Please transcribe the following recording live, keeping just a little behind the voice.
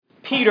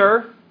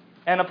Peter,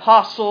 an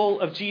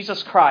apostle of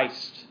Jesus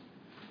Christ,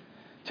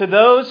 to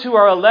those who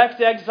are elect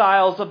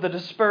exiles of the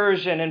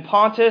dispersion in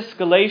Pontus,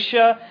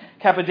 Galatia,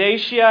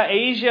 Cappadocia,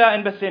 Asia,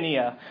 and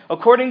Bithynia,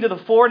 according to the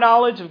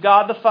foreknowledge of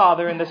God the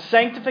Father and the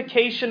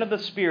sanctification of the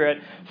Spirit,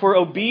 for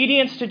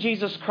obedience to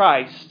Jesus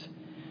Christ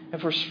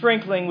and for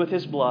sprinkling with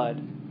His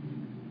blood.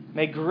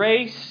 May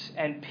grace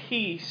and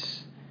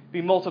peace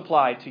be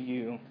multiplied to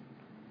you.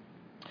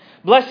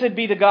 Blessed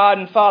be the God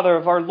and Father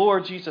of our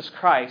Lord Jesus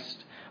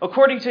Christ.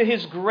 According to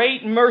His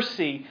great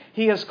mercy,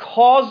 He has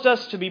caused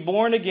us to be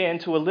born again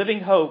to a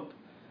living hope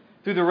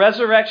through the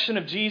resurrection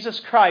of Jesus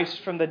Christ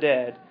from the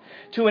dead,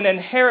 to an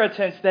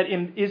inheritance that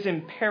is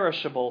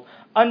imperishable,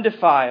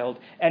 undefiled,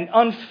 and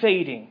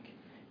unfading,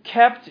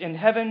 kept in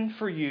heaven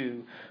for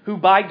you, who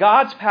by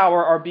God's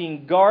power are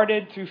being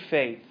guarded through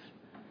faith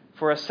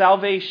for a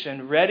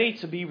salvation ready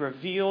to be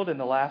revealed in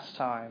the last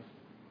time.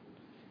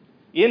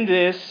 In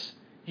this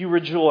you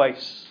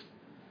rejoice,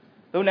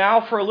 though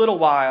now for a little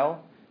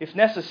while, if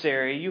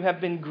necessary, you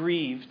have been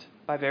grieved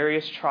by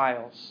various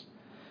trials,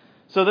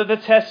 so that the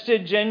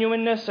tested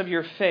genuineness of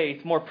your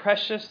faith, more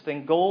precious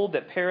than gold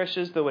that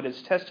perishes though it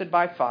is tested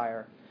by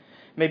fire,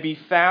 may be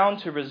found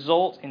to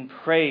result in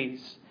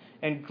praise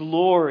and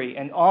glory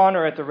and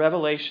honor at the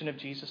revelation of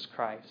Jesus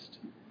Christ.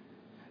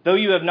 Though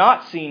you have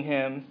not seen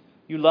Him,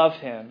 you love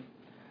Him.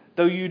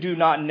 Though you do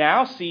not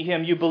now see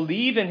Him, you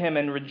believe in Him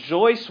and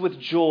rejoice with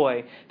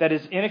joy that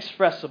is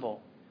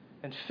inexpressible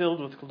and filled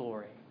with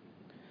glory,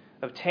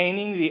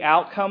 obtaining the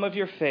outcome of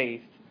your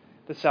faith,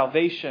 the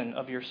salvation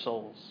of your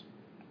souls.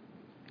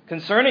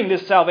 Concerning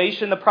this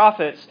salvation, the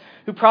prophets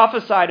who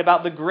prophesied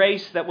about the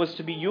grace that was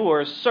to be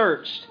yours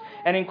searched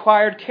and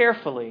inquired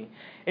carefully,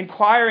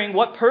 inquiring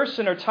what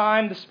person or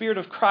time the Spirit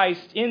of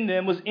Christ in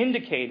them was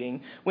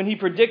indicating when He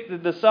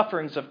predicted the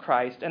sufferings of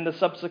Christ and the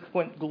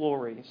subsequent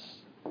glories.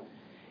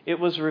 It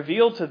was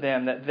revealed to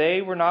them that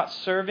they were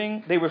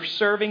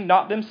serving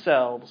not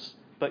themselves,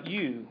 but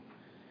you,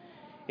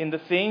 in the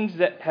things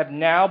that have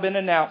now been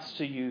announced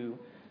to you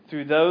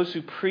through those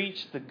who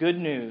preach the good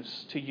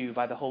news to you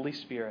by the Holy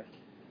Spirit,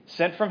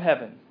 sent from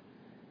heaven,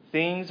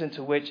 things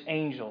into which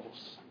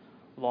angels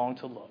long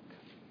to look.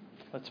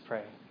 Let's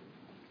pray.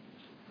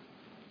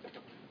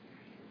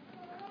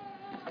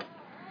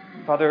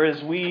 Father,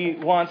 as we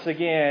once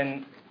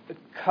again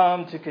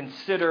come to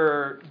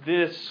consider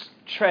this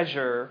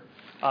treasure,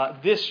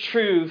 this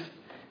truth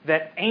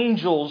that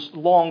angels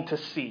long to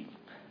see,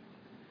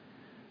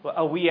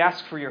 we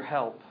ask for your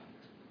help.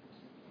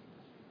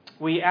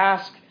 We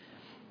ask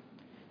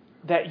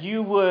that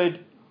you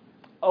would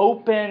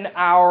open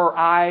our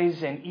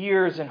eyes and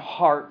ears and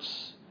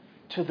hearts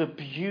to the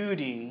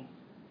beauty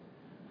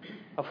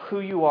of who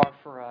you are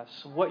for us,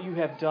 what you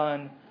have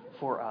done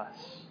for us.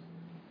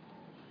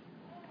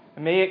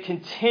 And may it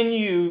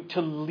continue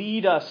to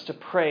lead us to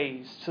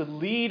praise, to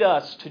lead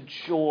us to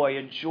joy,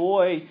 a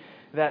joy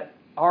that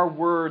our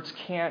words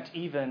can't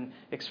even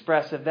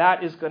express. If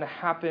that is going to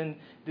happen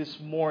this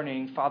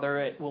morning, Father,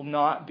 it will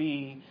not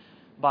be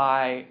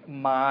by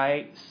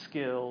my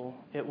skill.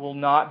 It will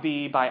not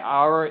be by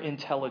our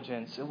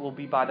intelligence. It will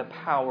be by the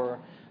power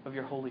of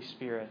your Holy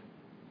Spirit.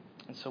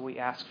 And so we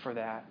ask for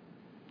that.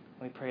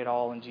 We pray it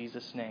all in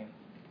Jesus' name.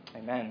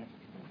 Amen.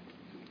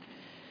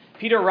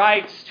 Peter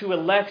writes to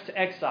elect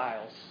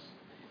exiles,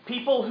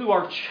 people who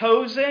are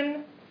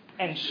chosen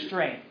and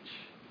strange.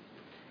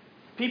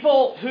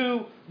 People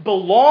who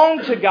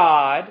belong to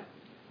God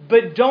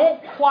but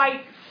don't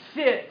quite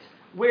fit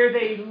where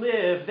they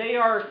live. They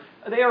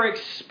are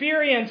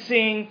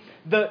experiencing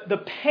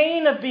the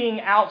pain of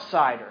being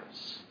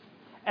outsiders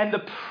and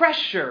the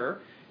pressure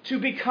to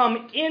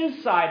become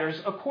insiders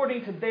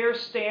according to their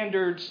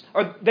standards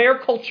or their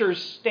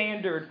culture's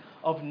standard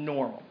of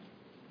normal.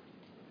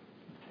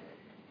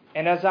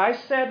 And as I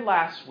said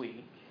last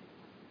week,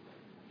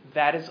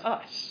 that is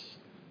us.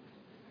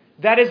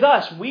 That is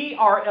us. We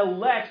are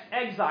elect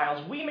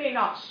exiles. We may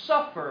not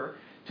suffer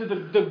to the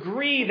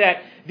degree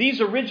that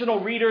these original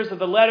readers of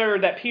the letter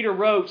that Peter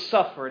wrote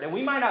suffered. And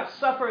we might not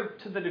suffer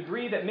to the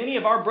degree that many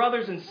of our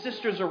brothers and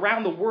sisters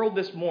around the world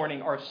this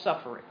morning are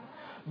suffering.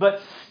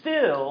 But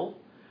still,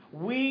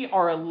 we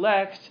are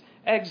elect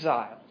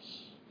exiles.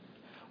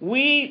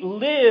 We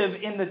live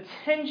in the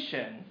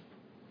tension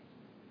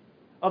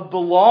of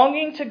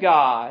belonging to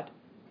God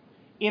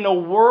in a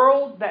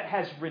world that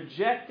has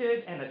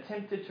rejected and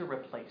attempted to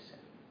replace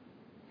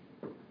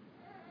Him.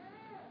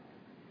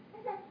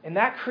 And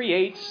that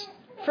creates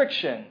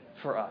friction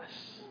for us.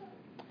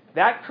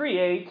 That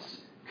creates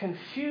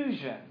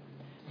confusion.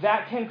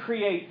 That can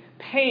create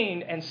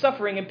pain and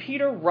suffering. And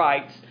Peter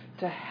writes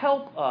to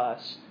help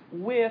us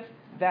with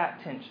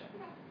that tension.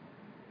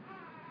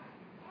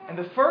 And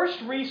the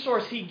first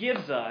resource he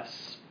gives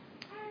us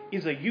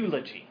is a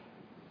eulogy.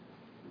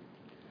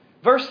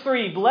 Verse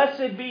 3,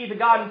 blessed be the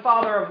God and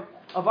Father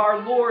of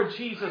our Lord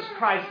Jesus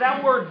Christ.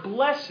 That word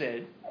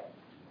blessed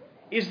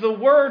is the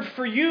word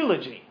for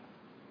eulogy.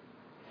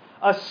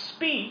 A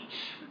speech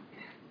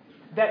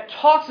that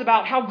talks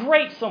about how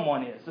great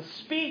someone is. A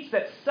speech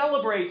that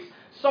celebrates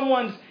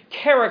someone's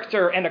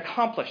character and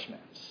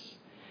accomplishments.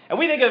 And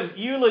we think of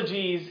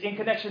eulogies in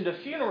connection to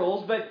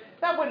funerals, but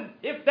that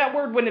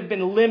word wouldn't have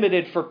been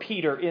limited for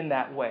Peter in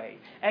that way.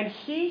 And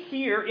he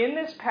here in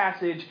this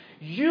passage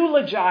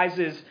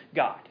eulogizes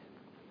God.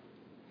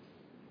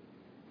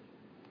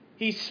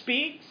 He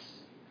speaks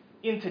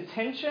into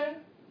tension,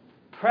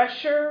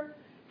 pressure,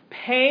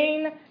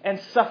 pain, and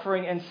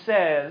suffering and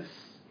says,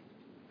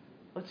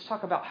 let's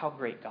talk about how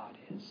great God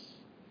is.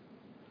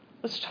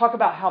 Let's talk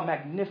about how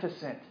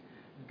magnificent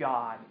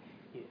God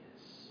is.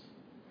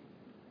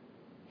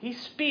 He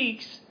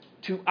speaks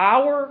to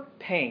our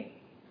pain.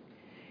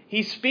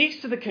 He speaks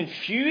to the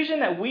confusion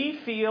that we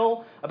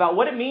feel about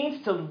what it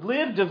means to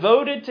live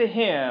devoted to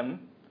Him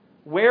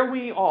where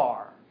we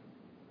are.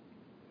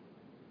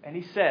 And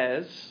He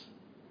says,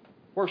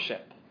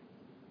 worship,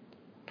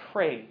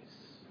 praise,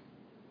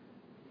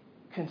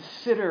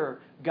 consider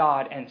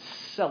God and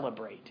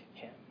celebrate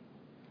Him.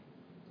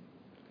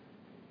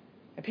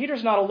 And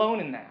Peter's not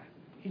alone in that.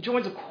 He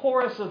joins a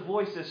chorus of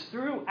voices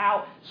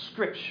throughout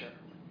Scripture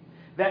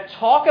that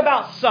talk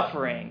about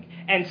suffering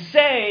and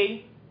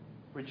say,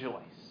 rejoice,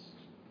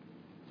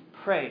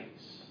 praise,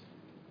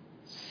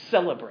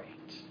 celebrate.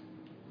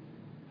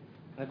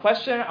 And the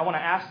question I want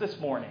to ask this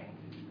morning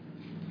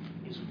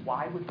is,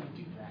 why would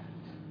we do that?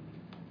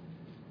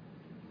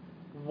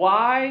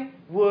 Why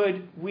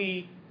would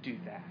we do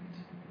that?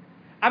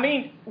 I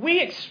mean,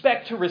 we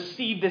expect to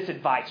receive this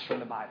advice from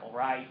the Bible,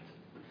 right?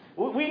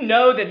 We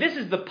know that this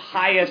is the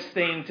pious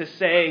thing to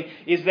say,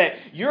 is that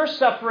you're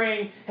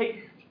suffering,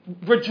 hey,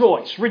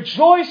 rejoice.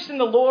 Rejoice in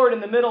the Lord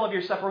in the middle of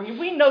your suffering.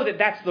 We know that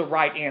that's the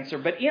right answer,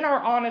 but in our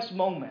honest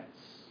moments,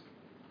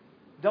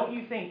 don't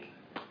you think,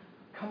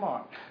 come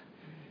on,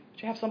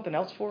 do you have something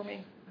else for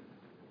me?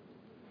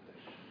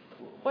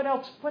 What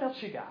else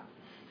you got?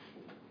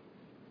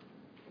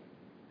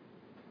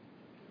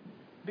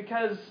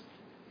 Because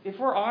if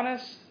we're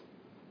honest,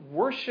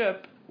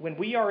 worship when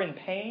we are in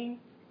pain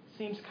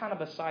seems kind of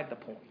beside the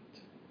point.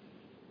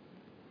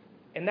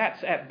 And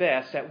that's at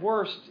best. At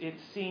worst, it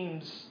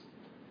seems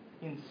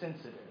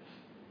insensitive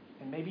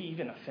and maybe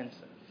even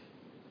offensive.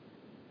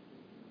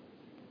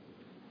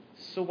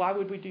 So why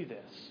would we do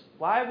this?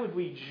 Why would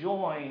we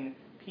join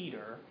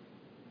Peter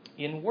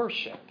in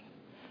worship?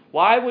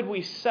 Why would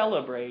we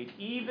celebrate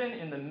even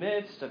in the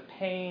midst of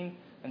pain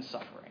and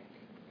suffering?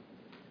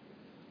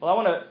 Well, I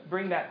want to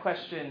bring that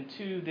question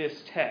to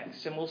this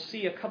text, and we'll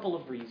see a couple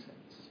of reasons.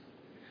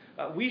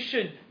 We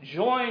should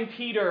join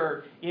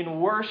Peter in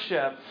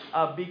worship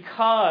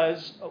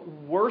because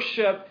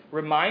worship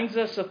reminds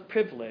us of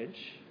privilege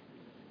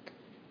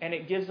and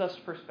it gives us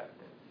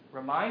perspective.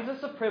 Reminds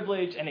us of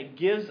privilege and it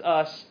gives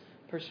us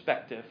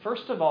perspective.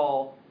 First of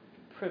all,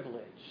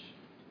 privilege.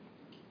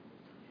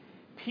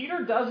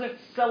 Peter doesn't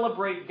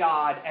celebrate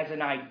God as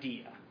an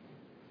idea.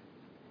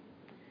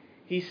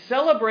 He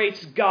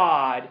celebrates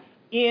God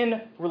in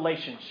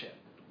relationship.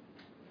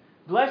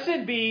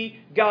 Blessed be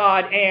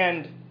God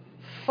and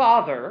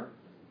Father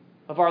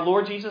of our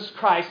Lord Jesus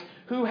Christ,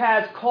 who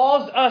has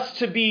caused us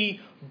to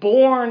be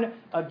born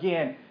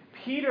again.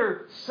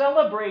 Peter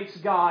celebrates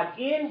God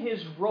in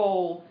His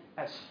role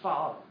as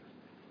Father,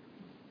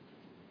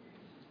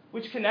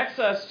 which connects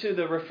us to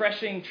the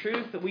refreshing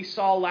truth that we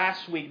saw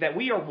last week, that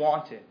we are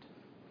wanted,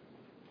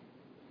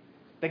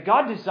 that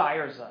God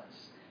desires us,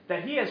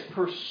 that He has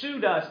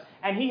pursued us,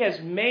 and He has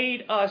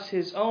made us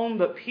His own.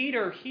 But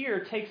Peter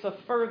here takes a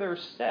further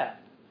step.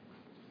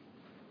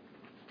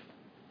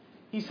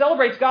 He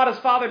celebrates God as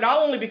Father not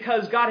only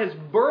because God has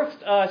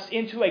birthed us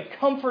into a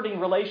comforting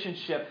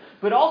relationship,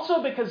 but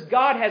also because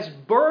God has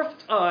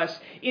birthed us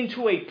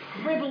into a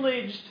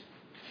privileged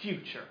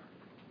future.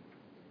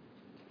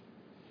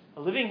 A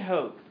living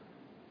hope,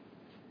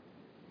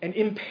 an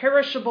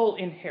imperishable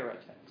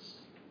inheritance,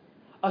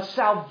 a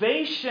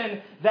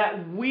salvation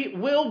that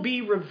will be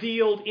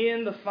revealed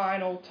in the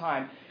final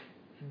time.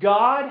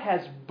 God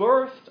has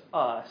birthed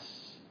us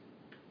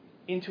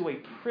into a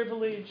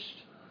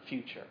privileged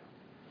future.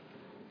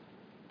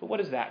 But what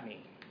does that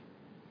mean?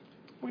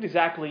 What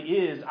exactly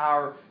is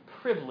our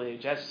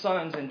privilege as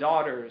sons and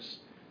daughters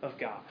of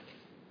God?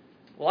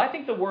 Well, I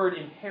think the word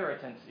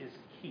inheritance is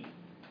key.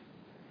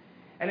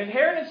 And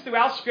inheritance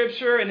throughout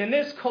Scripture and in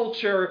this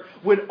culture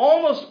would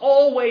almost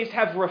always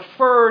have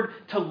referred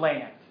to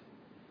land,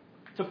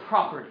 to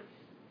property.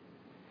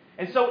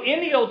 And so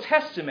in the Old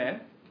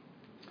Testament,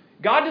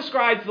 God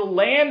describes the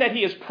land that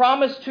He has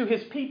promised to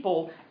His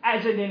people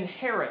as an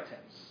inheritance.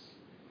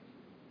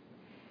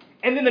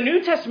 And then the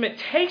New Testament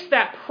takes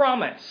that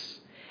promise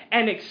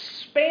and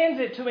expands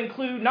it to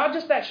include not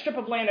just that strip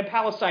of land in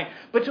Palestine,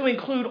 but to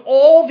include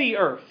all the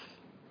earth.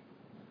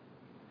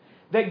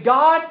 That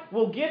God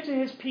will give to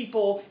His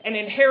people an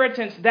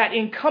inheritance that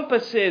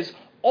encompasses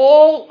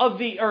all of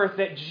the earth,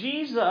 that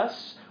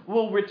Jesus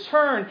will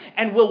return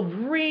and will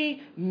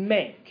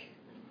remake.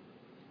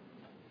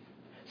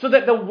 So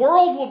that the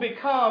world will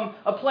become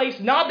a place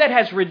not that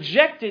has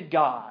rejected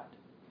God,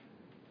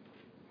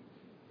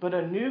 but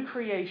a new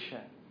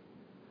creation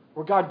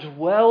where God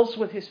dwells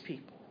with His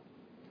people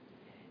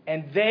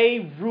and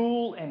they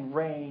rule and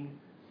reign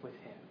with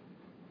Him.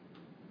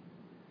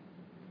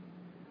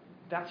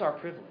 That's our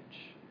privilege.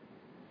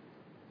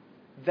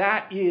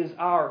 That is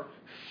our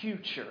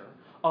future,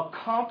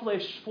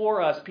 accomplished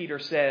for us, Peter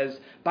says,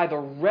 by the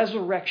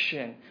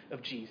resurrection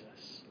of Jesus.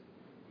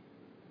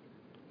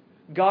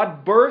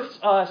 God births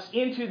us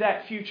into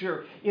that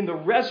future in the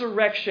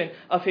resurrection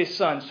of His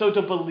Son. So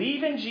to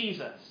believe in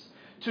Jesus,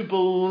 to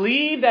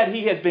believe that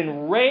He has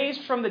been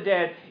raised from the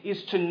dead,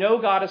 is to know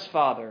God as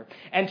Father.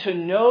 And to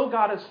know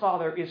God as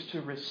Father is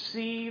to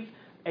receive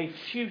a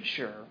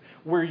future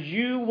where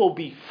you will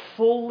be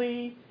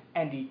fully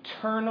and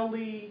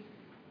eternally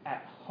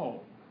at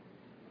home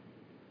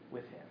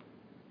with Him.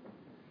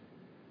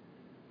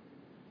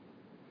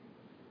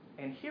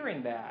 And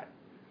hearing that,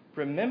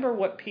 remember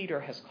what Peter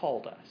has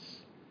called us.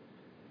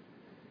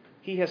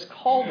 He has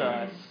called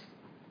us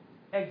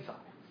exiles.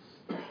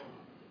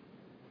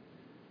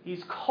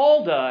 He's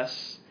called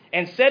us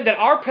and said that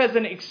our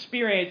present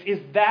experience is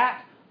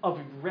that of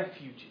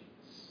refugees.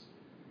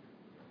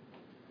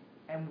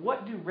 And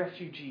what do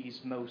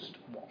refugees most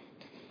want?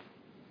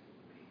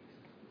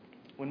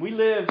 When we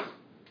lived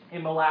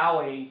in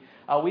Malawi,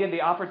 we had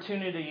the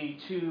opportunity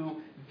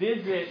to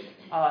visit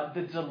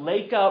the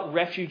Dzaleka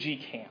refugee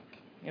camp.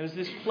 It was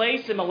this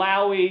place in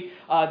Malawi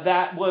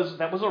that was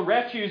a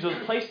refuge, it was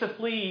a place to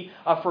flee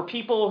for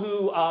people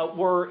who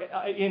were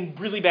in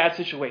really bad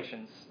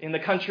situations in the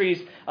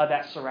countries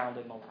that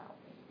surrounded Malawi.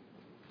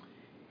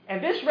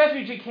 And this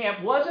refugee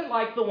camp wasn't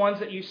like the ones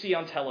that you see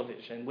on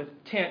television with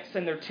tents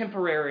and their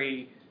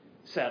temporary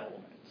settlements.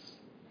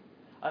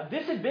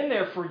 This had been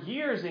there for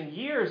years and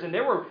years, and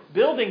there were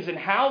buildings and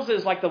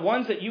houses like the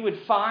ones that you would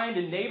find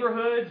in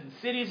neighborhoods and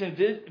cities and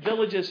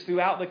villages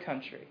throughout the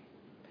country.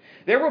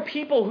 There were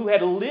people who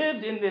had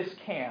lived in this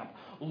camp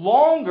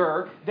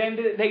longer than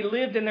they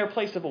lived in their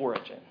place of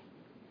origin.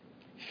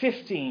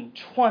 15,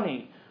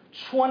 20,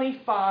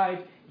 25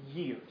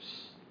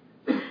 years.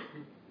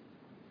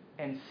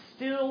 And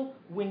still,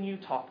 when you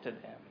talk to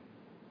them,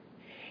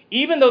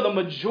 even though the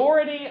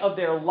majority of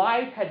their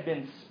life had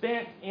been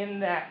spent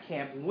in that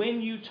camp,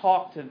 when you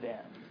talk to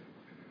them,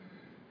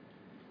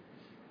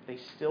 they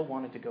still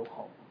wanted to go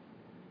home.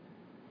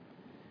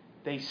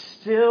 They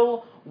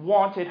still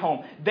wanted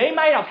home. They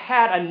might have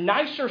had a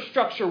nicer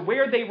structure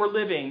where they were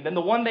living than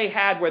the one they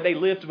had where they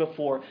lived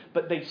before,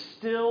 but they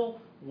still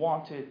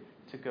wanted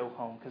to go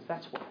home because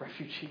that's what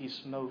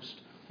refugees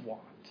most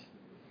want.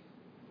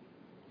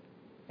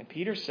 And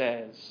Peter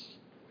says,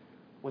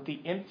 what the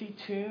empty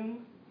tomb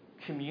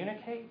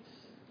communicates,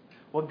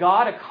 what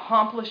God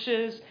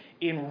accomplishes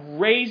in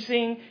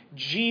raising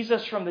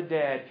Jesus from the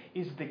dead,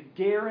 is the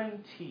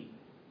guarantee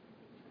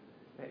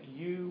that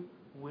you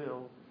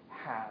will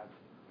have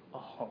a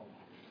home.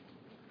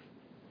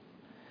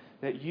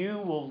 That you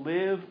will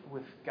live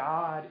with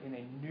God in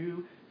a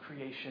new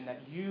creation.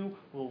 That you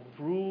will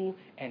rule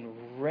and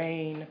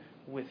reign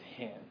with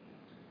Him.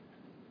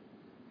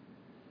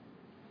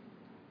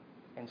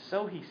 And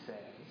so he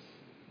says,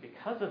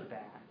 because of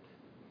that,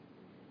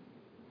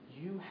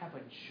 you have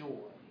a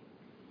joy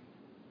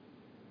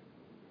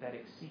that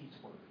exceeds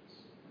words.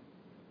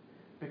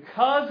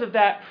 Because of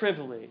that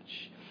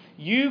privilege,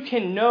 you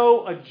can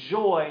know a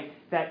joy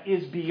that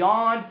is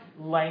beyond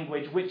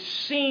language, which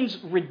seems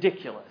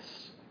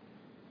ridiculous.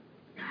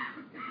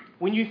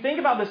 When you think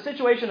about the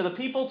situation of the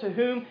people to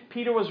whom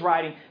Peter was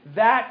writing,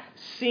 that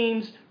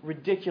seems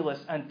ridiculous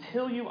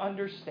until you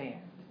understand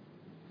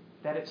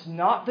that it's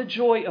not the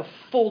joy of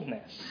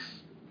fullness,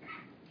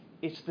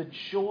 it's the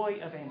joy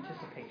of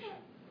anticipation.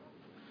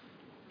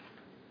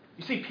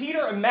 You see,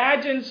 Peter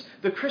imagines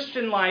the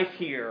Christian life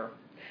here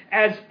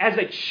as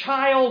a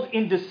child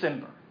in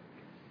December.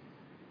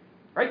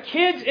 Right?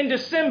 Kids in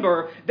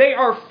December, they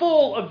are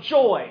full of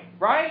joy,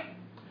 right?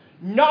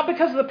 Not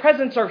because the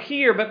presents are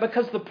here, but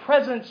because the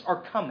presents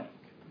are coming.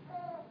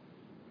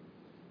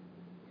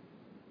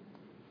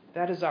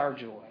 That is our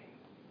joy.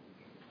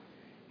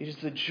 It is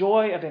the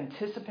joy of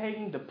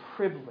anticipating the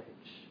privilege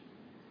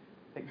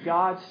that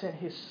God sent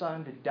His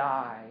Son to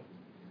die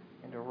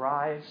and to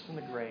rise from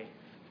the grave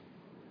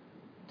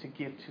to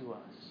give to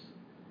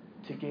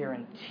us, to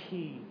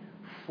guarantee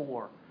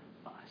for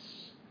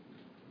us.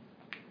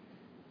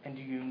 And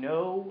do you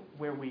know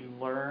where we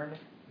learn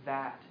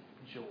that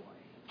joy?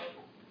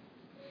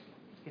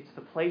 It's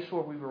the place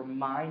where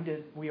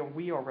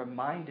we are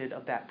reminded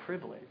of that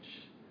privilege.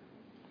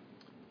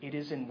 It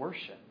is in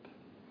worship.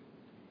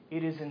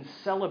 It is in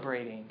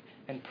celebrating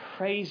and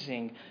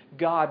praising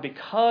God,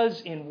 because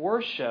in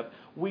worship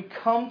we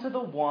come to the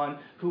one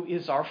who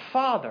is our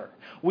Father.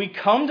 We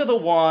come to the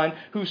one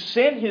who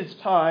sent His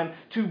Son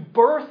to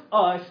birth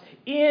us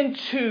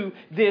into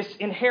this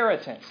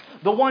inheritance.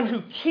 The one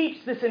who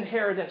keeps this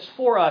inheritance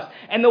for us,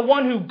 and the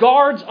one who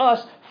guards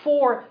us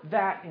for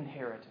that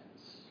inheritance.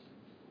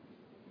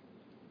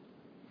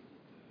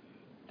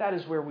 That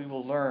is where we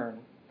will learn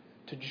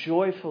to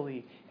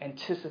joyfully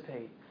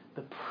anticipate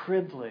the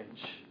privilege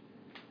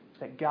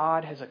that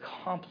God has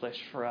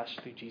accomplished for us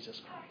through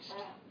Jesus Christ.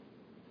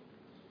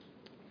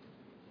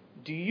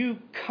 Do you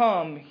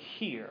come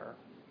here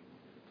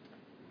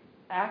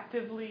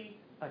actively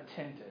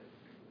attentive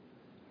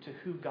to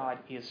who God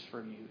is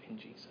for you in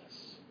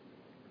Jesus?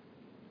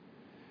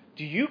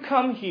 Do you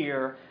come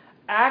here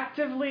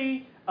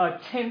actively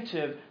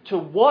attentive to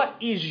what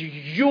is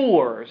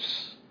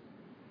yours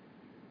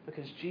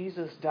because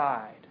Jesus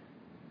died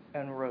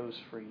and rose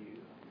for you?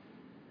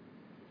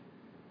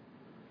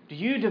 Do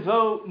you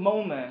devote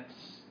moments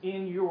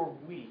in your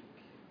week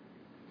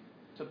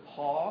to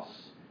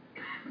pause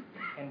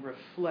and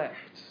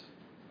reflect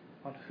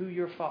on who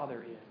your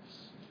Father is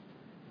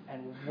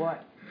and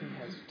what He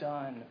has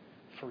done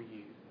for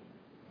you?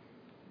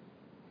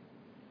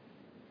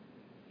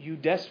 You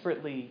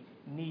desperately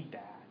need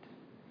that.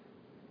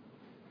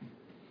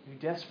 You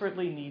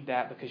desperately need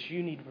that because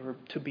you need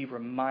to be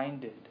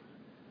reminded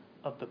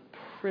of the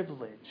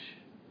privilege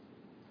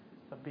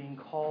of being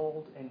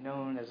called and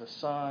known as a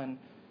son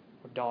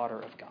or daughter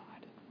of God.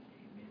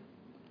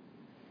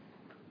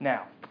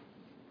 Now,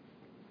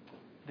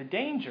 the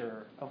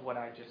danger of what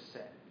I just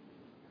said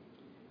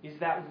is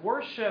that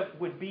worship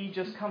would be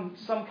just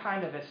some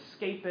kind of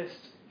escapist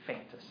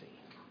fantasy.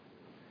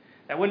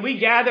 That when we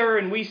gather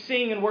and we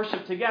sing and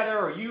worship together,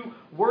 or you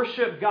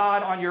worship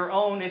God on your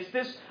own, it's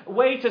this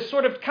way to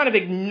sort of kind of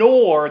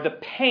ignore the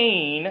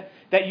pain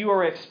that you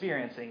are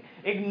experiencing.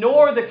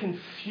 Ignore the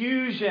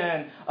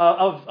confusion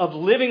of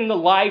living the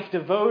life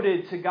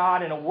devoted to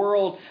God in a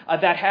world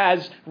that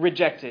has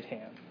rejected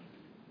Him.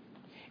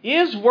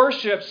 Is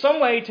worship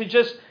some way to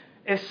just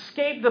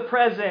escape the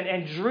present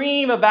and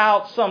dream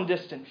about some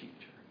distant future?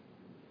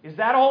 Is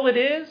that all it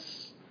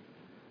is?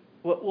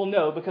 Well,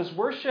 no, because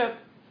worship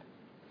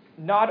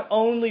not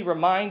only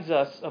reminds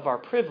us of our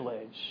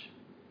privilege,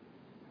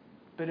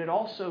 but it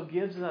also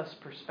gives us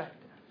perspective.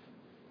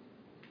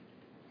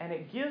 And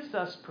it gives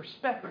us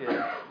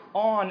perspective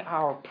on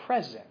our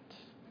present,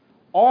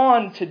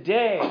 on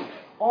today,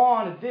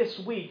 on this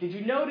week. Did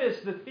you notice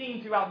the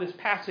theme throughout this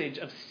passage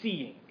of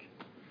seeing?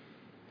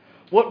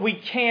 What we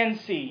can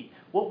see,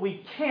 what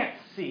we can't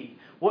see,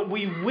 what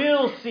we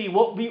will see,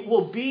 what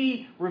will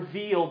be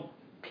revealed.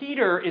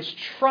 Peter is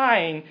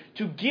trying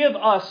to give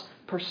us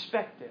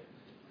perspective.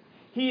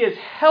 He is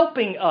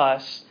helping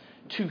us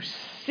to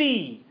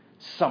see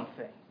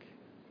something.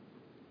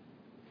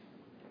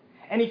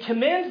 And he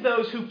commends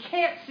those who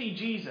can't see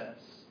Jesus,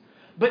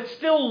 but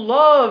still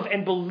love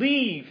and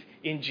believe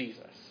in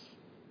Jesus.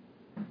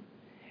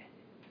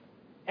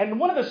 And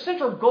one of the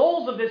central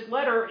goals of this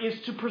letter is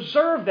to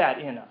preserve that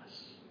in us.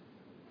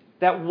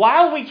 That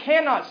while we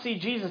cannot see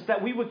Jesus,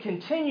 that we would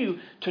continue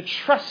to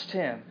trust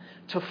Him,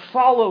 to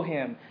follow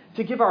Him,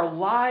 to give our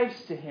lives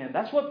to Him.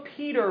 That's what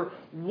Peter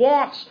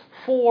wants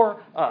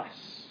for us.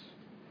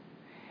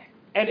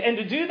 And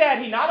to do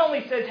that, he not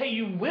only says, hey,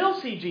 you will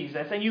see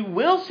Jesus and you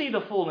will see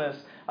the fullness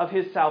of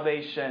His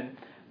salvation,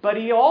 but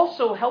he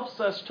also helps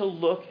us to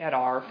look at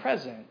our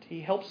present.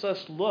 He helps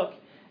us look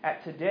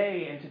at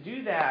today. And to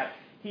do that,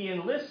 he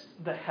enlists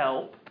the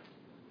help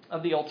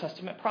of the Old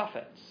Testament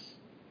prophets.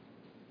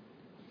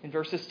 In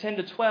verses 10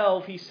 to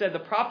 12, he said the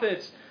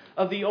prophets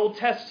of the Old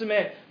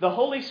Testament, the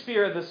Holy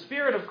Spirit, the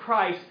Spirit of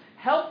Christ,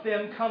 helped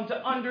them come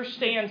to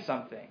understand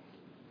something.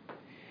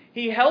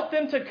 He helped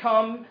them to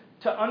come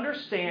to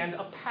understand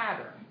a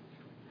pattern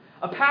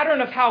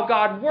of how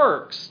God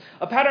works,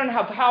 a pattern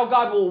of how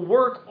God will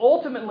work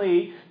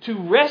ultimately to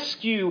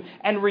rescue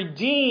and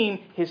redeem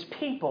His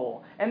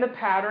people. And the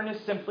pattern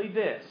is simply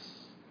this: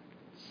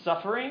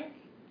 suffering,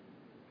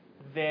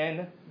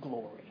 then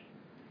glory.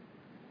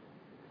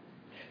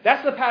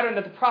 That's the pattern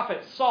that the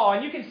prophets saw.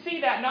 And you can see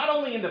that not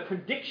only in the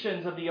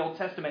predictions of the Old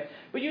Testament,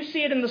 but you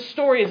see it in the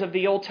stories of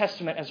the Old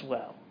Testament as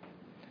well.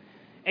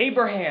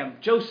 Abraham,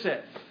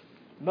 Joseph,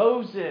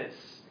 Moses,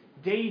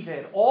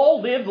 David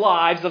all lived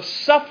lives of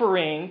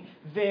suffering,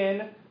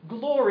 then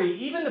glory.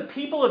 Even the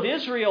people of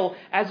Israel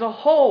as a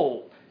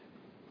whole.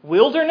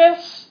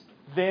 Wilderness,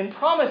 then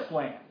promised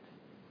land.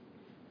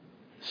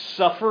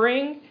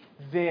 Suffering,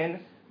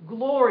 then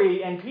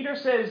glory. And Peter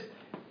says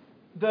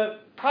the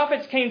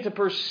prophets came to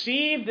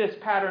perceive this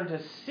pattern,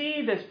 to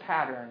see this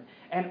pattern,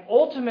 and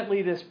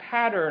ultimately this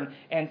pattern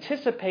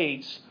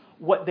anticipates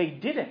what they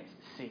didn't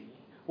see,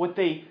 what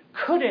they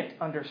couldn't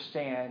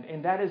understand,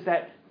 and that is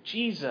that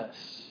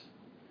Jesus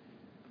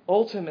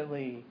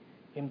ultimately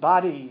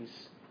embodies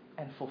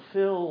and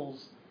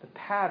fulfills the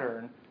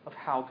pattern of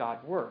how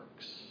God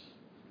works.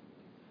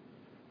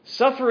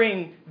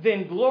 Suffering,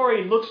 then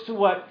glory, looks to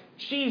what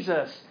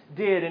Jesus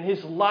did in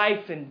His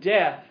life and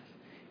death,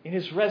 in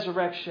His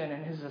resurrection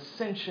and His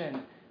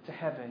ascension to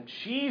heaven.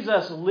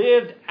 Jesus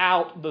lived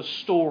out the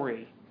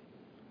story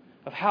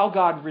of how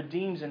God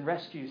redeems and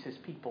rescues His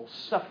people,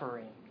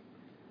 suffering,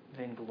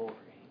 then glory.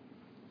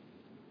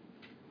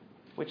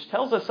 Which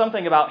tells us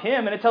something about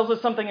Him, and it tells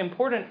us something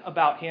important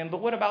about Him,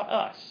 but what about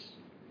us?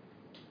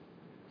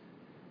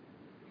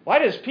 Why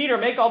does Peter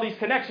make all these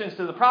connections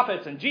to the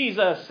prophets and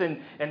Jesus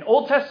and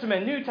Old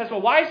Testament, New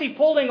Testament? Why is he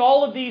pulling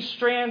all of these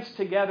strands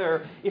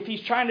together if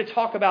he's trying to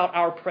talk about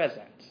our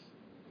present?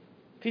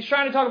 If he's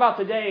trying to talk about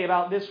today,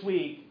 about this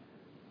week,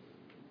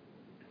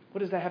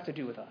 what does that have to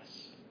do with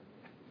us?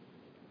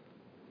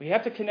 We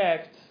have to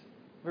connect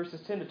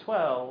verses 10 to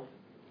 12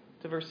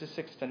 to verses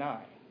 6 to 9.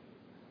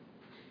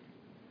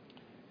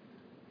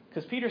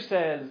 Because Peter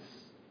says,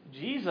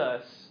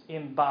 Jesus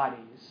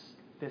embodies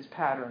this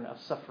pattern of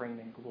suffering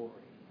and glory.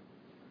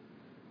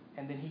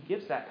 And then he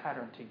gives that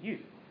pattern to you.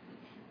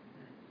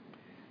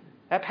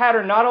 That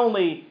pattern not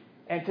only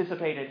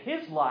anticipated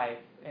his life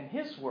and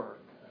his work,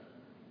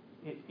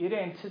 it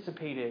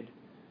anticipated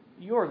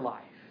your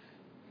life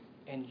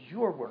and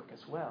your work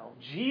as well.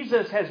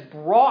 Jesus has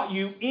brought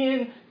you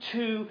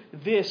into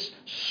this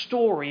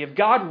story of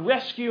God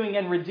rescuing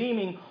and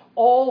redeeming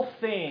all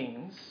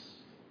things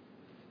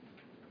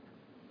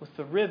with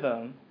the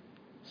rhythm,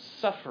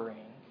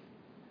 suffering,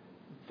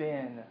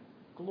 then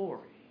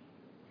glory.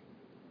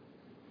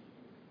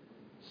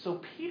 So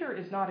Peter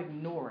is not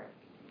ignoring.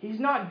 He's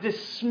not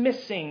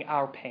dismissing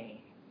our pain.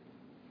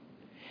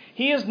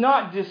 He is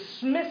not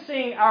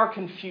dismissing our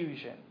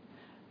confusion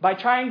by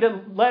trying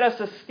to let us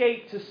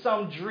escape to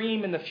some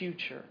dream in the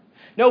future.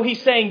 No,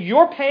 he's saying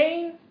your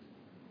pain,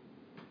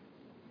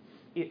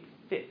 it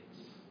fits.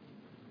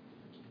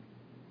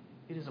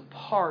 It is a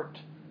part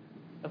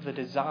of the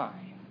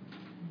design.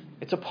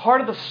 It's a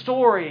part of the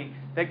story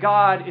that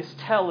God is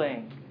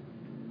telling.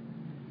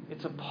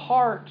 It's a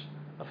part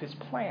of his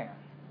plan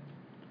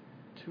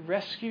to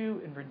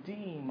rescue and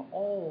redeem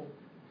all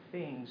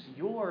things.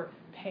 Your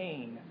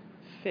pain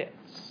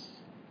fits.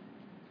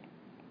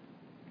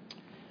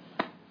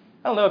 I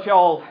don't know if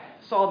y'all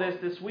saw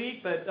this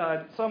week, but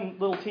some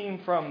little team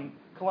from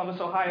Columbus,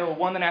 Ohio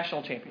won the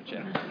national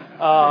championship.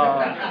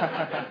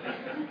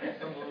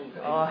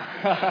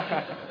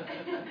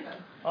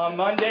 On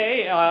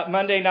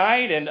Monday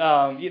night, and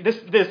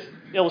this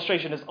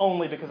illustration is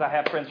only because I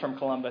have friends from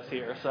Columbus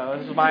here, so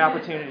this is my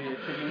opportunity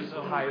to use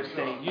Ohio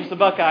State, use the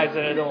Buckeyes as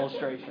an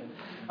illustration.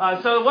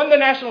 So won the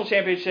national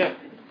championship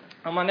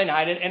on Monday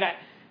night,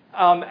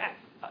 and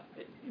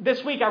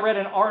this week I read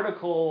an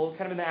article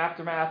kind of in the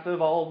aftermath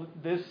of all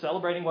this,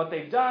 celebrating what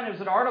they've done. It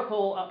was an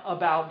article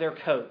about their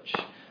coach,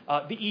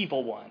 the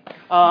evil one.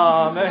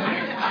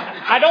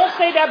 I don't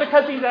say that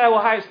because he's at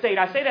Ohio State.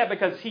 I say that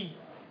because he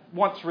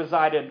once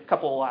resided a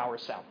couple of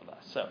hours south of us.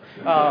 So,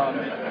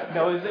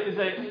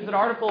 it's an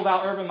article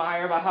about Urban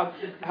Meyer, about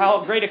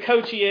how great a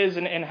coach he is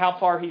and how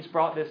far he's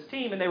brought this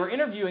team. And they were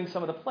interviewing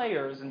some of the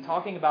players and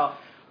talking about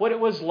what it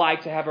was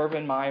like to have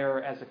Urban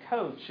Meyer as a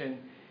coach.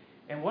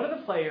 And one of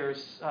the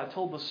players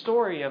told the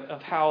story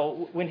of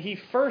how when he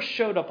first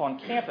showed up on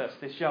campus,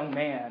 this young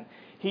man,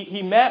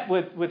 he met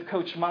with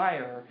Coach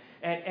Meyer,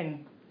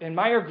 and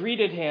Meyer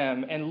greeted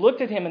him and looked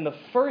at him, and the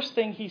first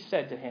thing he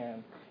said to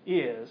him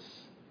is,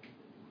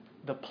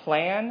 "The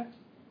plan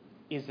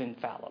is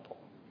infallible.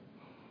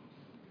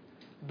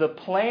 The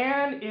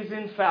plan is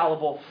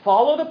infallible.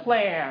 Follow the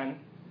plan,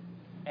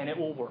 and it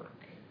will work."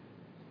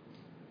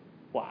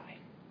 Why?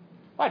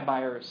 Why'd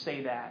Meyer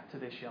say that to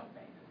this young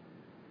man?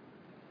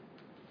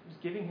 He was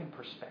giving him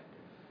perspective.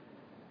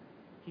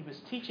 He was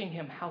teaching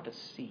him how to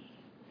see.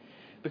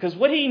 Because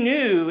what he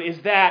knew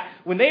is that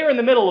when they were in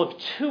the middle of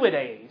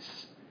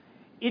two-a-days,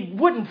 it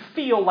wouldn't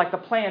feel like the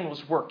plan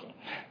was working.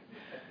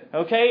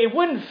 Okay? It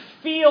wouldn't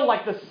feel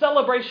like the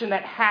celebration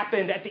that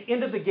happened at the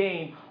end of the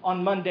game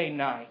on Monday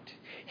night.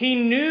 He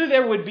knew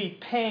there would be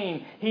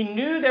pain. He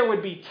knew there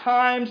would be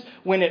times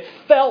when it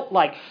felt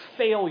like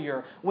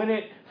failure, when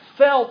it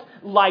felt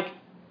like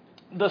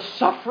the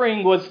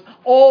suffering was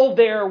all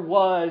there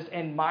was.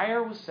 And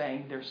Meyer was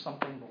saying there's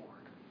something more.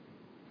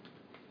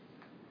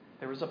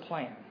 There is a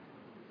plan.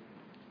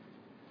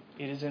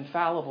 It is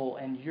infallible,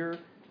 and your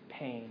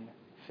pain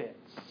fits.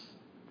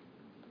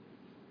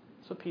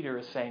 That's what Peter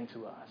is saying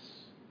to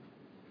us.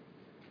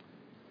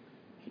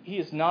 He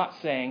is not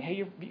saying,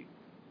 hey,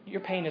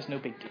 your pain is no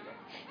big deal.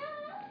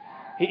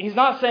 He's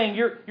not saying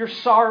your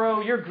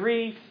sorrow, your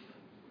grief,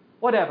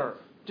 whatever,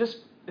 just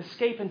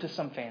escape into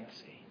some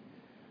fantasy.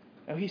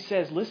 No, he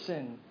says,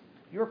 listen,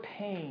 your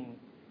pain,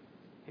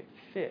 it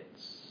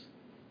fits.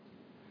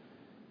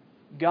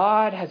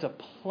 God has a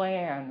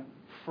plan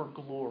for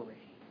glory.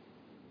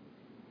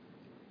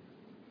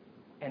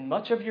 And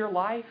much of your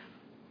life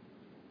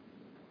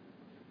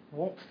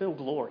won't feel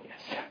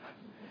glorious.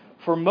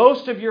 For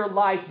most of your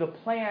life, the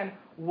plan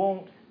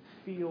won't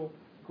feel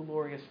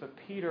glorious. But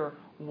Peter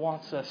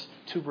wants us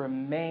to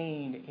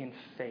remain in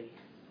faith,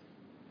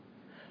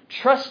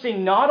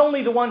 trusting not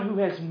only the one who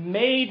has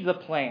made the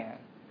plan,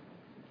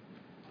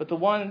 but the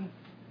one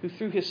who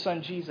through his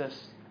son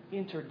Jesus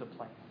entered the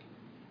plan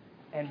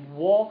and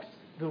walked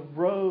the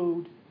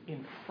road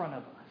in front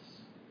of us.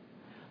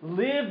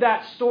 Live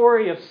that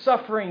story of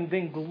suffering,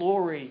 then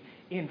glory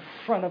in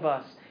front of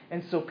us.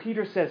 And so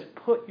Peter says,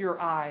 put your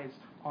eyes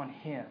on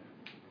him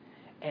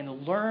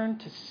and learn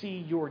to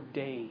see your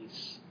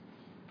days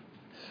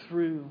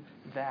through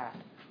that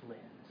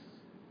lens.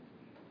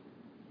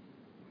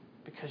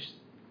 Because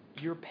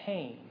your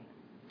pain,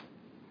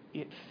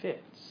 it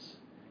fits.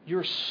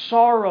 Your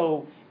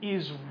sorrow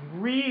is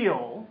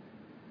real.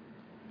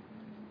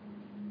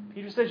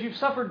 Peter says you've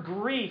suffered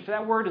grief.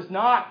 That word is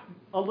not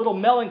a little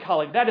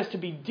melancholic. That is to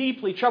be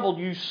deeply troubled.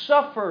 You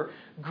suffer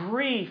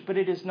grief, but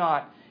it is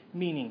not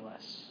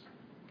meaningless.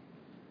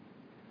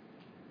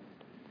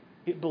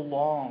 It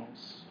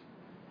belongs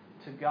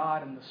to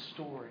God and the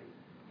story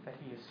that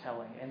he is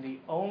telling. And the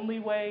only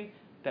way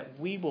that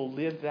we will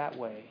live that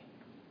way,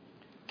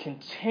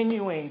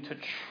 continuing to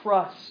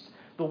trust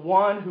the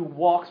one who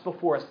walks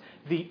before us.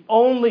 The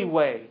only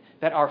way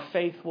that our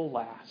faith will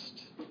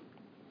last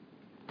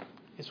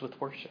is with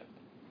worship.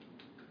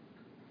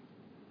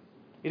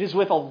 It is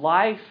with a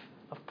life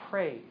of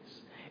praise.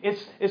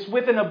 It's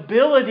with an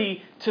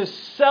ability to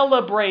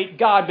celebrate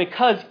God,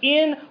 because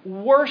in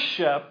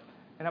worship,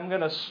 and I'm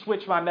going to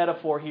switch my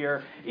metaphor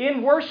here,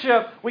 in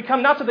worship we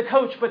come not to the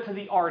coach but to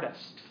the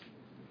artist.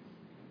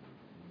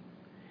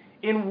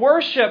 In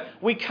worship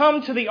we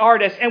come to the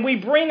artist and we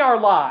bring our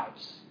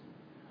lives,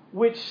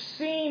 which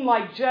seem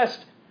like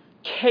just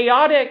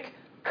chaotic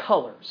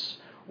colors,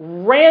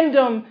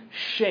 random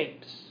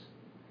shapes.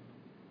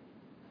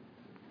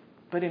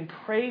 But in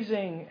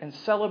praising and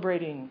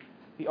celebrating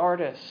the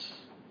artist,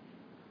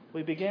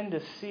 we begin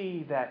to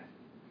see that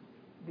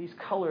these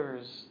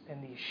colors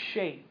and these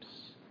shapes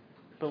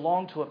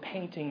belong to a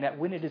painting that,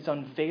 when it is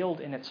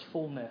unveiled in its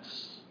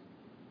fullness,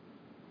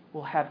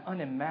 will have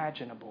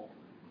unimaginable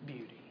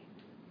beauty.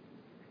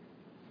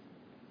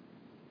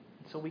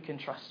 And so we can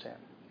trust Him.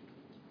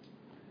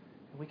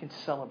 And we can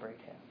celebrate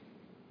Him.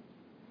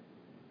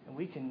 And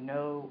we can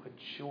know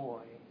a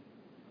joy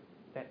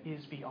that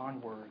is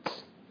beyond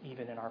words,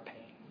 even in our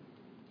pain.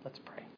 Let's pray.